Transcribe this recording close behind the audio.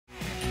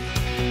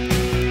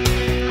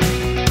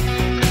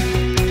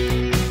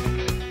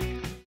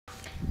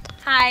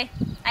Hi,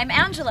 I'm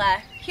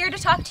Angela, here to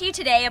talk to you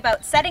today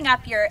about setting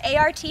up your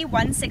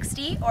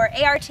ART160 or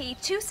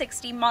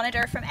ART260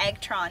 monitor from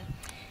Agtron.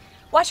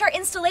 Watch our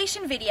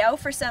installation video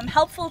for some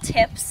helpful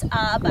tips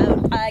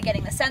about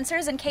getting the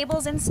sensors and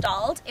cables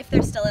installed if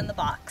they're still in the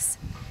box.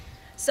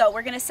 So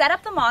we're going to set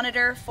up the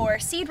monitor for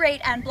seed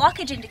rate and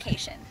blockage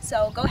indication.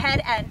 So go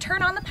ahead and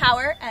turn on the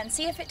power and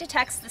see if it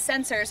detects the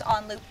sensors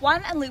on loop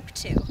 1 and loop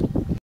 2.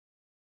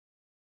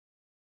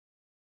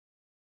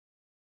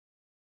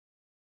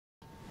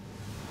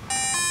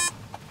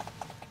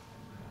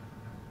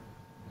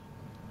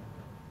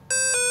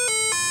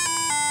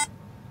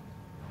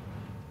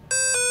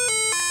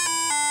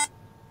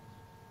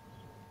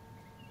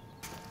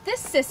 This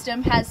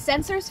system has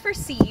sensors for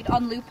seed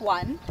on loop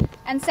 1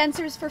 and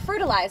sensors for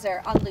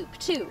fertilizer on loop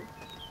 2.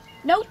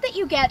 Note that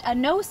you get a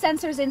no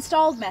sensors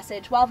installed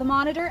message while the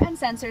monitor and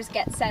sensors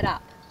get set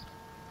up.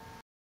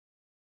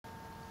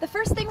 The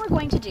first thing we're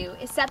going to do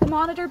is set the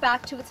monitor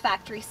back to its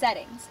factory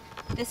settings.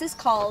 This is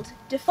called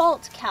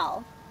default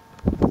cal.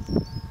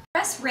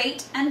 Press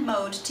rate and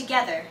mode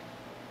together.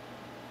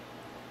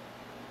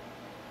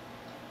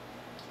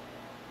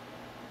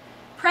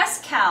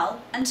 Press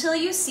cal until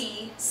you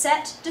see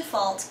Set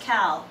Default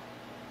Cal.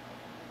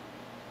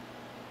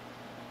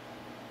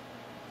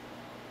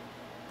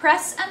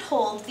 Press and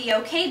hold the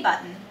OK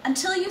button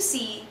until you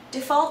see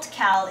Default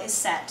Cal is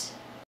set.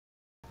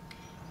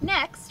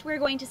 Next, we're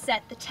going to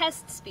set the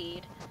test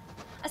speed.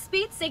 A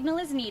speed signal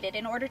is needed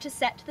in order to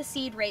set the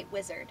seed rate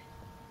wizard.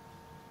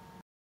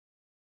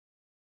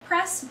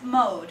 Press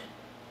Mode.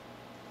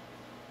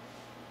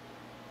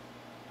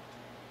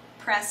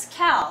 Press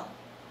Cal.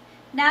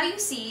 Now you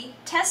see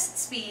test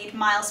speed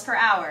miles per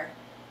hour.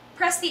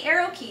 Press the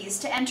arrow keys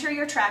to enter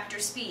your tractor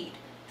speed.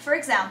 For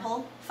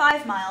example,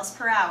 5 miles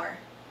per hour.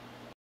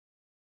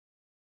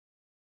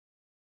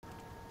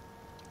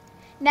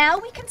 Now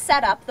we can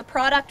set up the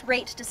product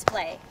rate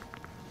display.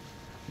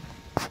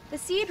 The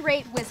seed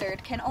rate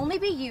wizard can only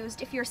be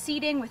used if you're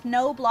seeding with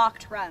no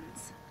blocked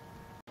runs.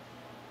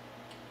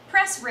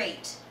 Press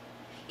rate.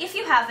 If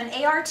you have an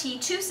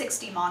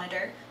ART260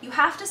 monitor, you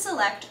have to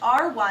select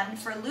R1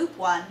 for loop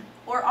 1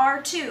 or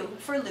R2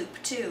 for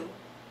loop 2.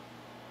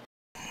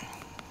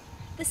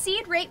 The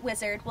seed rate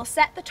wizard will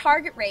set the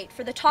target rate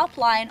for the top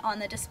line on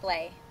the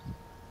display.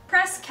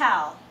 Press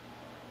cal.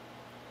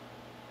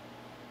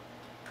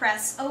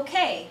 Press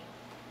OK.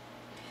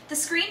 The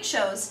screen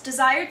shows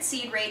desired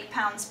seed rate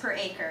pounds per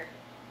acre.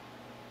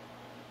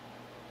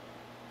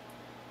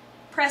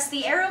 Press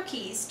the arrow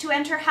keys to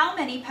enter how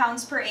many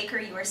pounds per acre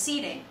you are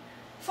seeding.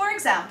 For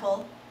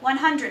example,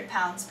 100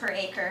 pounds per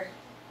acre.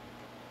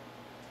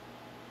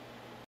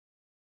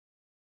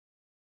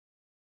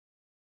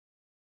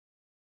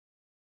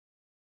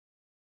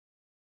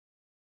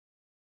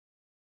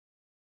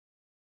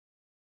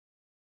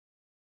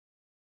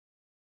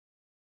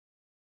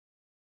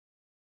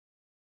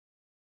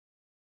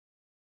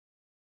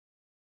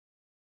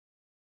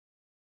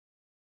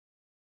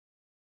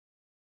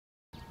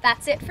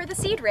 That's it for the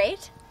seed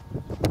rate.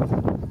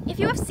 If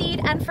you have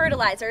seed and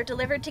fertilizer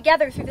delivered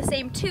together through the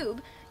same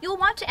tube, you'll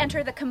want to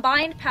enter the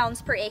combined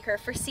pounds per acre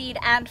for seed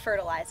and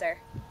fertilizer.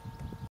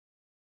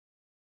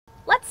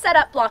 Let's set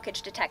up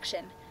blockage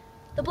detection.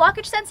 The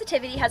blockage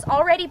sensitivity has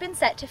already been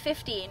set to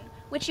 15,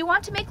 which you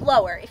want to make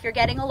lower if you're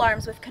getting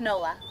alarms with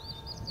canola.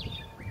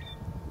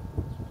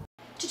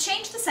 To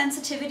change the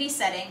sensitivity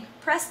setting,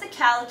 press the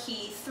cal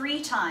key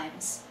 3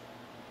 times.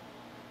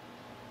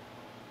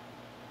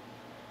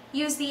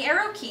 Use the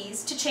arrow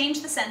keys to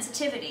change the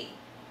sensitivity.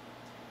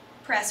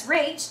 Press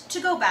rate to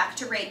go back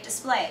to rate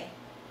display.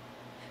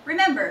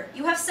 Remember,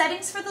 you have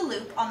settings for the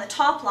loop on the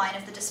top line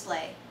of the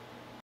display.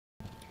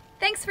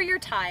 Thanks for your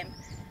time.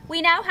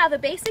 We now have a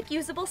basic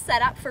usable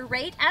setup for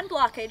rate and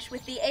blockage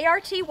with the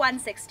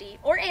ART160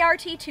 or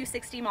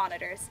ART260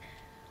 monitors.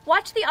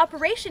 Watch the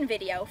operation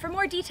video for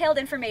more detailed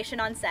information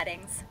on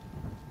settings.